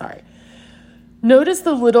thoughts, Notice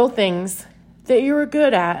the little things that you are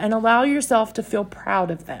good at and allow yourself to feel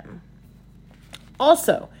proud of them.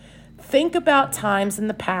 Also, think about times in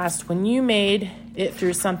the past when you made it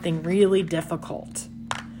through something really difficult.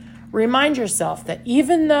 Remind yourself that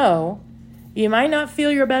even though you might not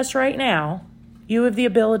feel your best right now, you have the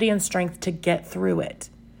ability and strength to get through it.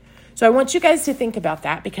 So I want you guys to think about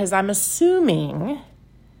that because I'm assuming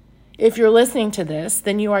if you're listening to this,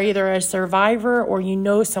 then you are either a survivor or you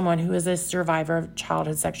know someone who is a survivor of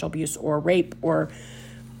childhood sexual abuse or rape or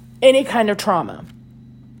any kind of trauma.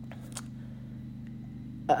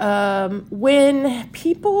 When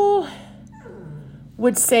people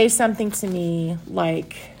would say something to me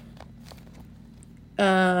like,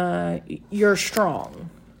 you're strong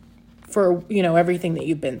for, everything that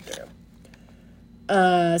you've been through.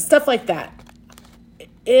 Stuff like that.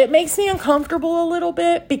 It makes me uncomfortable a little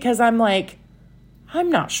bit because I'm like,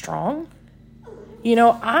 I'm not strong.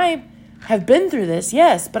 I have been through this,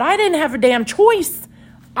 yes, but I didn't have a damn choice.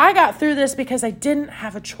 I got through this because I didn't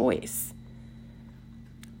have a choice.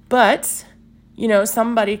 But,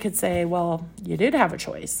 somebody could say, well, you did have a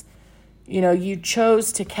choice. You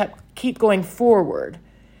chose to keep going forward.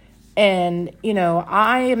 And,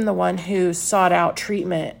 I am the one who sought out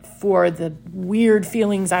treatment for the weird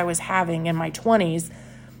feelings I was having in my 20s.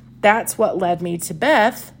 That's what led me to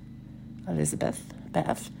Beth,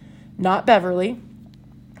 not Beverly.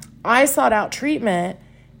 I sought out treatment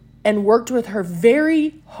and worked with her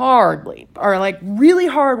very hardly, or really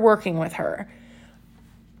hard working with her.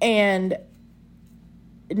 And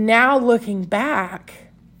now looking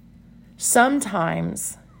back,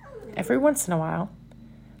 sometimes, every once in a while,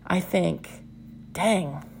 I think,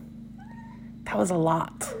 dang, that was a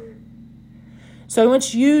lot. So I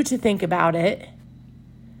want you to think about it.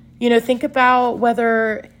 Think about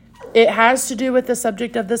whether it has to do with the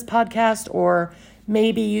subject of this podcast or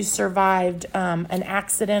maybe you survived an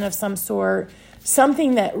accident of some sort,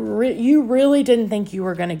 something that you really didn't think you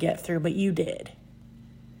were going to get through, but you did.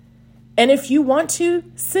 And if you want to,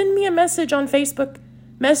 send me a message on Facebook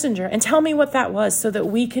Messenger and tell me what that was so that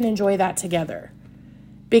we can enjoy that together.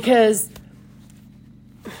 Because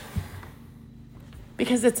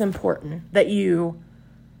it's important that you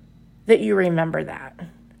remember that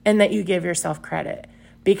and that you give yourself credit.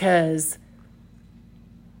 Because,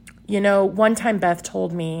 one time Beth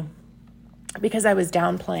told me, because I was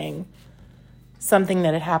downplaying something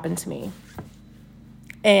that had happened to me.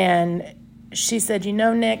 And she said,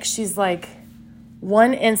 Nick, she's like,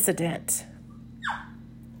 one incident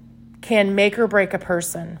can make or break a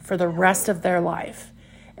person for the rest of their life.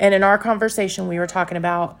 And in our conversation, we were talking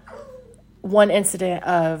about one incident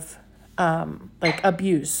of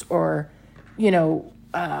abuse or,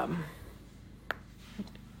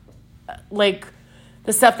 like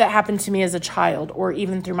the stuff that happened to me as a child or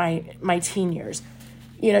even through my teen years.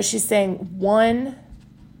 You know, she's saying one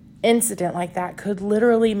incident like that could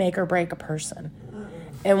literally make or break a person.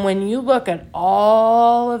 And when you look at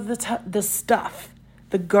all of the stuff,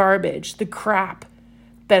 the garbage, the crap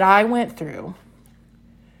that I went through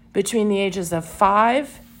between the ages of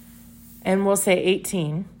 5 and we'll say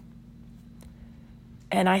 18,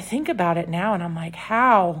 and I think about it now and I'm like,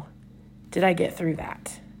 how did I get through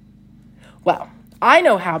that? Well, I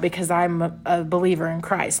know how because I'm a believer in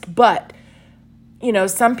Christ, but, you know,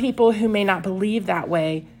 some people who may not believe that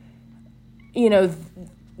way, you know,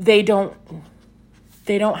 they don't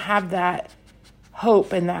have that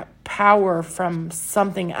hope and that power from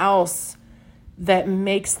something else that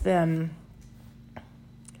makes them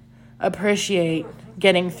appreciate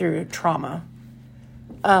getting through trauma.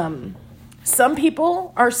 Some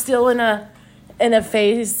people are still in a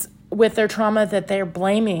phase with their trauma that they're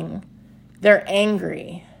blaming, they're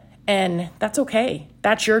angry, and that's okay.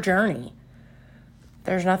 That's your journey.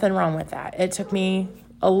 There's nothing wrong with that. It took me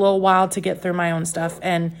a little while to get through my own stuff,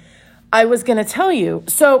 and I was going to tell you.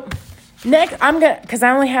 So next, because I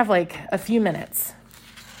only have like a few minutes,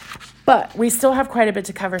 but we still have quite a bit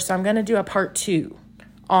to cover. So I'm going to do a part 2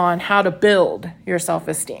 on how to build your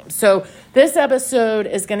self-esteem. So this episode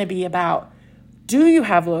is going to be about, do you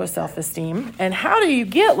have low self-esteem and how do you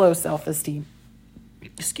get low self-esteem?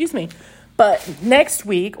 Excuse me. But next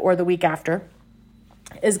week or the week after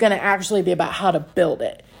is going to actually be about how to build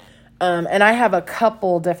it. And I have a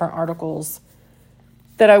couple different articles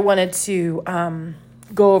that I wanted to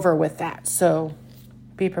go over with that. So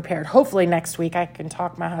be prepared. Hopefully next week I can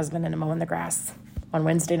talk my husband into mowing the grass on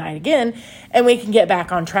Wednesday night again, and we can get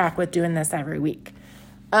back on track with doing this every week.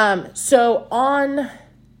 So on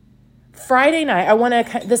Friday night, I want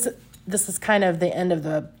to, this is kind of the end of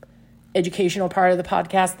the educational part of the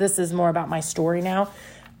podcast. This is more about my story now.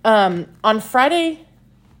 On Friday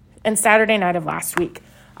and Saturday night of last week,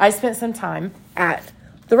 I spent some time at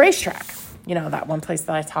the racetrack. You know, that one place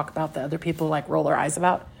that I talk about that other people like roll their eyes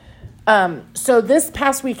about. So this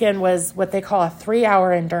past weekend was what they call a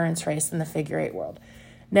 3-hour endurance race in the figure 8 world.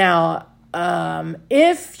 Now,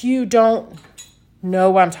 if you don't know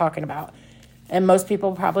what I'm talking about, and most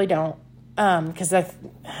people probably don't, because I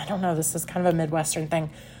don't know, this is kind of a Midwestern thing.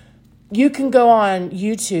 You can go on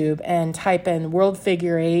YouTube and type in World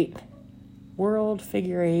Figure 8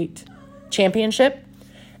 Championship,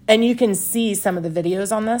 and you can see some of the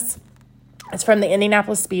videos on this. It's from the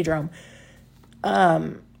Indianapolis Speedrome.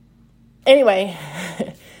 Anyway,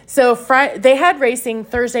 so they had racing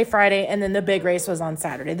Thursday, Friday, and then the big race was on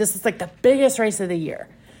Saturday. This is like the biggest race of the year.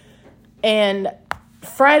 And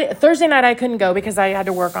Thursday night I couldn't go because I had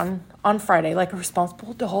to work on Friday like a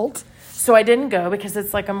responsible adult. So I didn't go because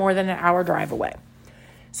it's like a more than an hour drive away.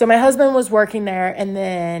 So my husband was working there, and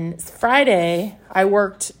then Friday I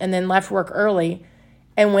worked and then left work early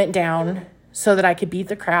and went down so that I could beat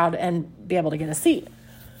the crowd and be able to get a seat.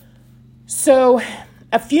 So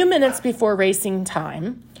a few minutes before racing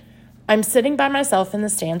time, I'm sitting by myself in the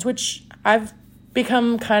stands, which I've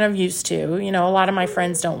become kind of used to. You know, a lot of my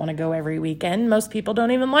friends don't want to go every weekend. Most people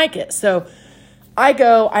don't even like it. So I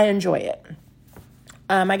go, I enjoy it.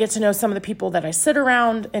 I get to know some of the people that I sit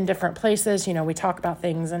around in different places. You know, we talk about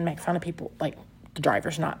things and make fun of people, like the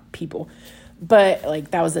drivers, not people. But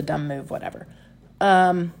like that was a dumb move, whatever.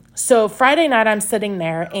 So Friday night I'm sitting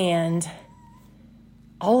there, and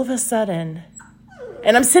all of a sudden,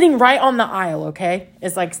 and I'm sitting right on the aisle, okay?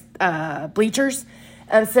 It's like bleachers.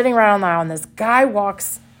 And I'm sitting right on the aisle, and this guy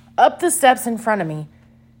walks up the steps in front of me,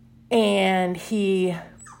 and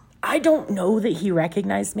I don't know that he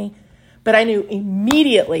recognized me, but I knew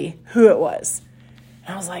immediately who it was.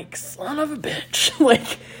 And I was like, son of a bitch.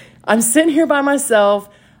 Like, I'm sitting here by myself.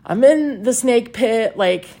 I'm in the snake pit.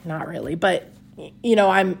 Like, not really, but, you know,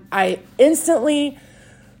 I instantly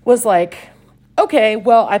was like, okay,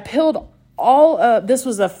 well, I peeled this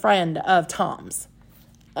was a friend of Tom's,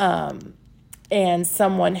 and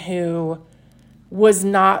someone who was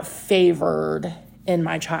not favored in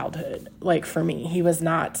my childhood. Like for me, he was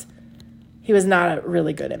not a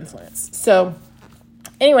really good influence. So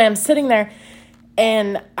anyway, I'm sitting there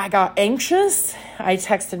and I got anxious. I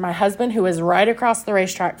texted my husband, who was right across the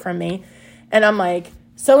racetrack from me. And I'm like,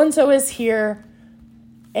 so-and-so is here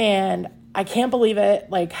and I can't believe it.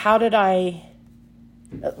 Like, how did I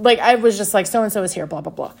was just like, so-and-so is here, blah,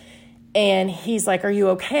 blah, blah. And he's like, are you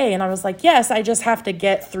okay? And I was like, yes, I just have to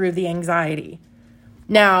get through the anxiety.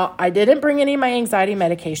 Now, I didn't bring any of my anxiety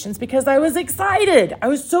medications because I was excited. I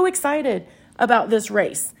was so excited about this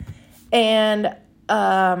race. And,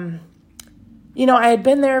 you know, I had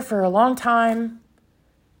been there for a long time.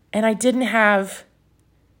 And I didn't have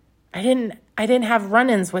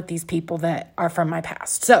run-ins with these people that are from my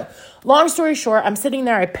past. So long story short, I'm sitting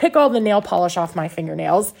there. I pick all the nail polish off my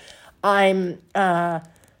fingernails. I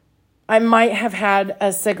might have had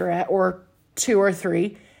a cigarette or 2 or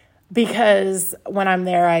 3 because when I'm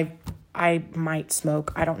there, I might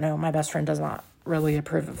smoke. I don't know. My best friend does not really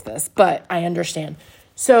approve of this, but I understand.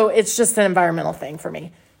 So it's just an environmental thing for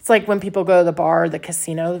me. It's like when people go to the bar or the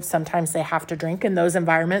casino, sometimes they have to drink in those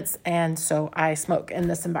environments. And so I smoke in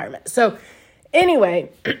this environment. So anyway,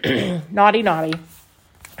 naughty. I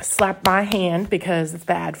slapped my hand because it's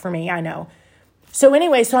bad for me. I know. So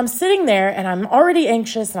anyway, so I'm sitting there and I'm already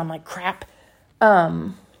anxious and I'm like, crap.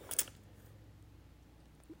 A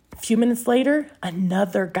few minutes later,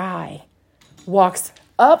 another guy walks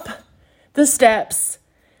up the steps.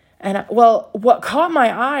 And what caught my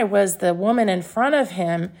eye was the woman in front of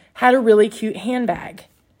him had a really cute handbag.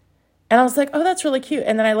 And I was like, oh, that's really cute.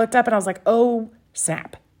 And then I looked up and I was like, oh,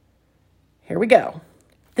 snap. Here we go.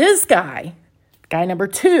 This guy number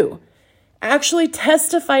 2, actually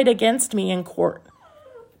testified against me in court.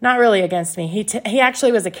 Not really against me. He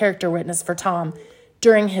actually was a character witness for Tom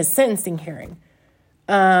during his sentencing hearing.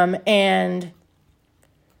 And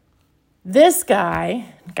this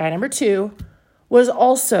guy number 2, was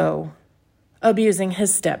also abusing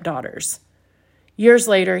his stepdaughters. Years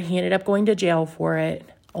later, he ended up going to jail for it,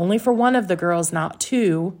 only for one of the girls, not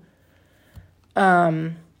 2.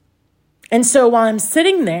 And so while I'm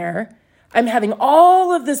sitting there, I'm having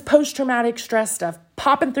all of this post-traumatic stress stuff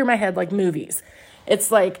popping through my head like movies.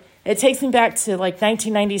 It's like, it takes me back to like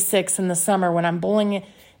 1996 in the summer when I'm bowling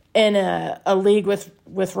in a league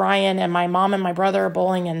with Ryan, and my mom and my brother are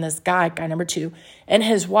bowling, and this guy number 2, and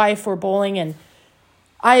his wife were bowling, and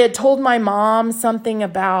I had told my mom something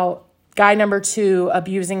about guy number 2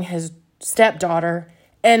 abusing his stepdaughter,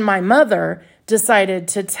 and my mother decided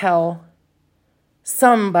to tell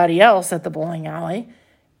somebody else at the bowling alley,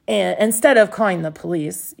 and instead of calling the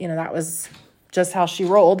police. That was just how she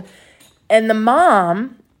rolled. And the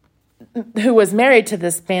mom, who was married to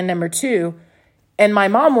this man number 2, and my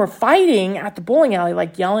mom were fighting at the bowling alley,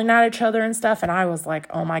 like yelling at each other and stuff. And I was like,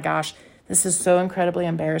 oh my gosh, this is so incredibly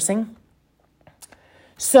embarrassing.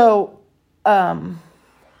 So,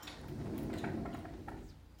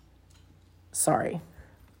 sorry.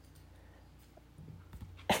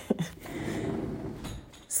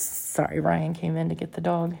 Sorry, Ryan came in to get the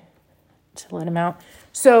dog to let him out.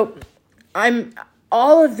 So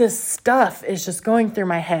all of this stuff is just going through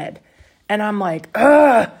my head. And I'm like,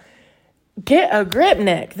 get a grip,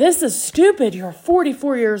 Nick. This is stupid. You're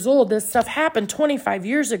 44 years old. This stuff happened 25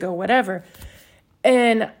 years ago, whatever.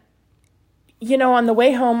 And on the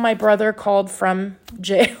way home, my brother called from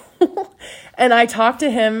jail and I talked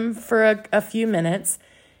to him for a few minutes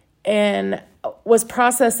and was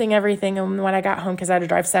processing everything. And when I got home, because I had to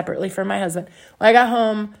drive separately from my husband, when I got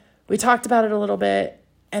home, we talked about it a little bit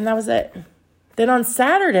and that was it. Then on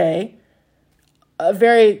Saturday, a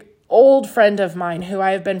very old friend of mine who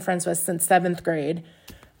I have been friends with since 7th grade,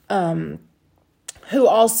 who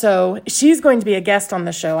also, she's going to be a guest on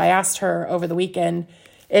the show. I asked her over the weekend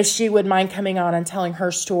if she would mind coming on and telling her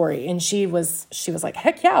story. And she was like,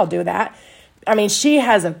 heck yeah, I'll do that. I mean, she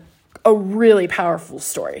has a really powerful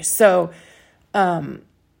story. So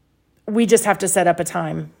we just have to set up a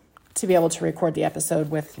time to be able to record the episode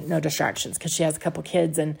with no distractions because she has a couple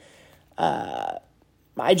kids and I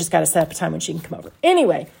just got to set up a time when she can come over.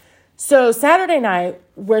 Anyway, so Saturday night,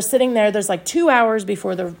 we're sitting there. There's like 2 hours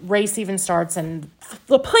before the race even starts and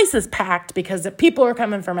the place is packed because people are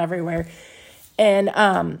coming from everywhere. And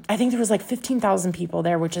I think there was like 15,000 people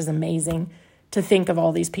there, which is amazing to think of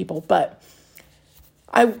all these people. But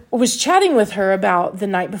I was chatting with her about the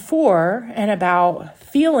night before and about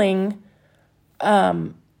feeling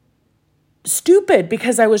stupid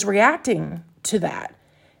because I was reacting to that.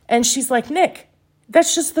 And she's like, Nick,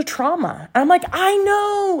 that's just the trauma. And I'm like, I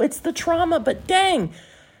know it's the trauma, but dang,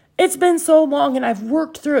 it's been so long and I've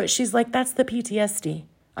worked through it. She's like, that's the PTSD.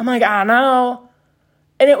 I'm like, I know.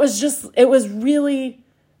 And it was really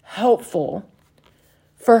helpful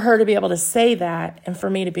for her to be able to say that and for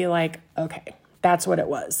me to be like, okay, that's what it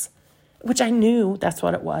was, which I knew that's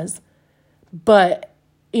what it was. But,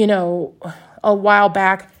 a while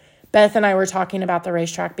back, Beth and I were talking about the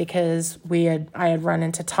racetrack because I had run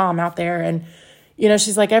into Tom out there and,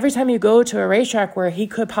 she's like, every time you go to a racetrack where he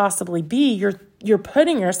could possibly be, you're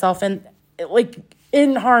putting yourself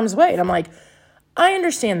in harm's way. And I'm like, I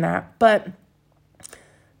understand that, but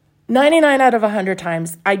 99 out of 100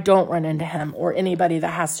 times, I don't run into him or anybody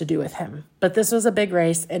that has to do with him. But this was a big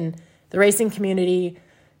race, and the racing community,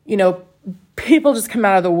 people just come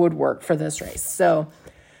out of the woodwork for this race. So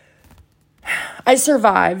I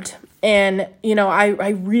survived. And, I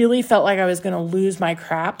really felt like I was going to lose my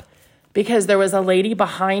crap because there was a lady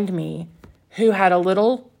behind me who had a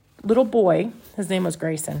little boy. His name was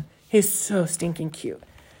Grayson. He's so stinking cute.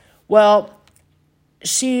 Well,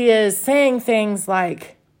 she is saying things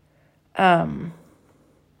like, I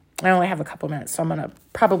only have a couple minutes, so I'm going to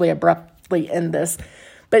probably abruptly end this.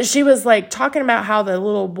 But she was like talking about how the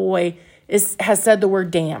little boy has said the word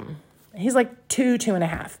damn. He's like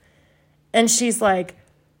 2.5. And she's like,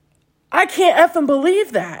 I can't effing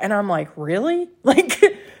believe that. And I'm like, really? Like,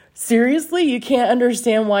 seriously? You can't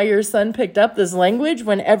understand why your son picked up this language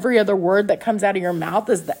when every other word that comes out of your mouth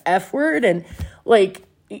is the F word? And like,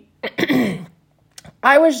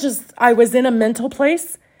 I was in a mental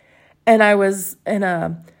place, and I was in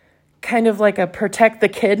a kind of like a protect the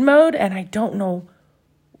kid mode. And I don't know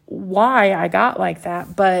why I got like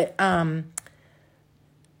that, but,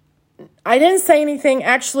 I didn't say anything.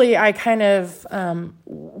 Actually, I kind of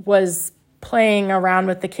was playing around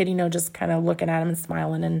with the kid, just kind of looking at him and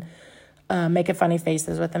smiling and making funny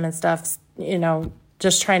faces with him and stuff,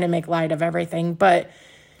 just trying to make light of everything. But,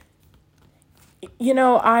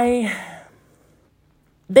 they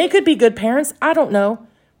could be good parents. I don't know.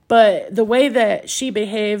 But the way that she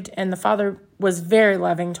behaved, and the father was very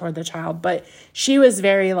loving toward the child, but she was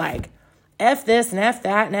very like, F this and F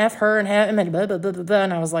that and F her and him and blah, blah, blah, blah, blah.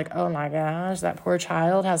 And I was like, oh my gosh, that poor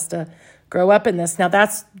child has to grow up in this. Now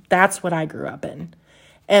that's what I grew up in.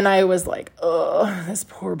 And I was like, oh, this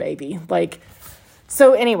poor baby. Like,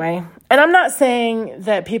 so anyway, and I'm not saying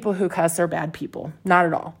that people who cuss are bad people. Not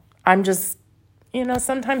at all. I'm just,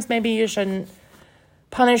 sometimes maybe you shouldn't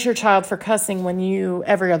punish your child for cussing when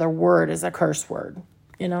every other word is a curse word.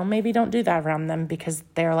 Maybe don't do that around them because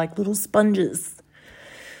they're like little sponges.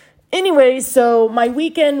 Anyway, so my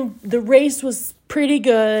weekend, the race was pretty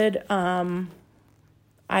good.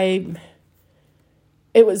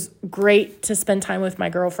 It was great to spend time with my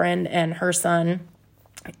girlfriend and her son.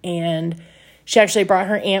 And she actually brought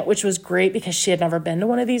her aunt, which was great because she had never been to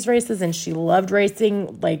one of these races. And she loved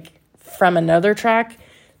racing, like, from another track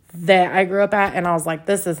that I grew up at. And I was like,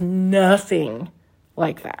 this is nothing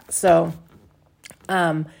like that. So,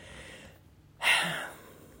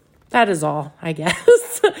 that is all, I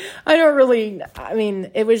guess.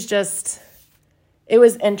 It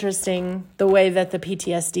was interesting the way that the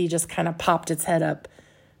PTSD just kind of popped its head up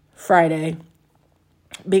Friday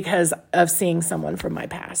because of seeing someone from my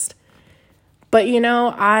past. But,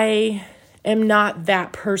 I am not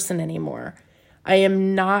that person anymore. I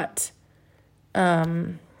am not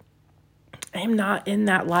in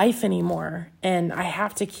that life anymore. And I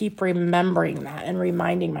have to keep remembering that and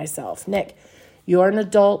reminding myself, Nick, you're an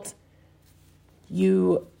adult.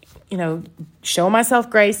 You show myself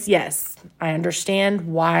grace. Yes, I understand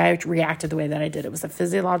why I reacted the way that I did. It was a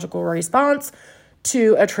physiological response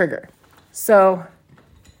to a trigger. So,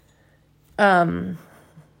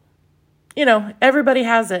 everybody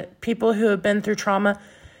has it. People who have been through trauma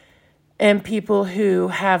and people who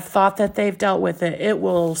have thought that they've dealt with it, it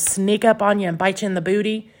will sneak up on you and bite you in the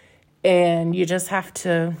booty. And you just have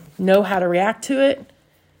to know how to react to it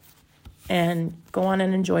and go on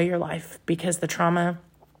and enjoy your life because the trauma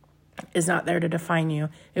is not there to define you.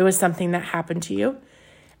 It was something that happened to you.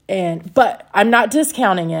 But I'm not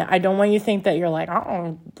discounting it. I don't want you to think that you're like,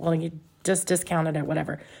 oh, well, you just discounted it,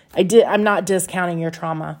 whatever. I'm not discounting your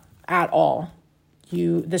trauma at all.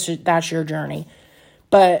 That's your journey.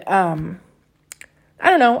 But I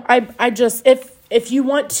don't know. I just if you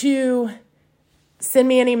want to send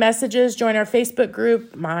me any messages, join our Facebook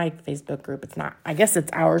group. My Facebook group, it's not. I guess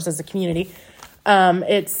it's ours as a community.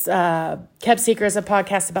 It's Kept Secrets, a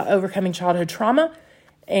podcast about overcoming childhood trauma.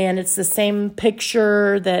 And it's the same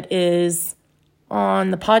picture that is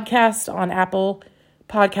on the podcast on Apple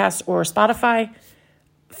Podcast or Spotify.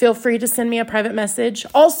 Feel free to send me a private message.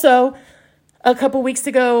 Also, a couple weeks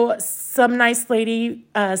ago, some nice lady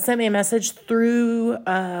sent me a message through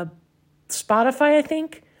Spotify, I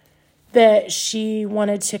think, that she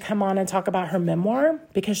wanted to come on and talk about her memoir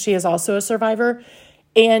because she is also a survivor.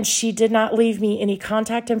 And she did not leave me any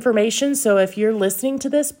contact information. So if you're listening to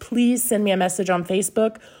this, please send me a message on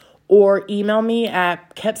Facebook or email me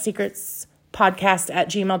at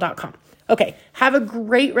keptsecretspodcast@gmail.com. Okay, have a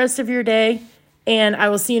great rest of your day. And I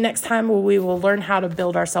will see you next time where we will learn how to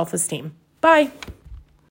build our self-esteem. Bye.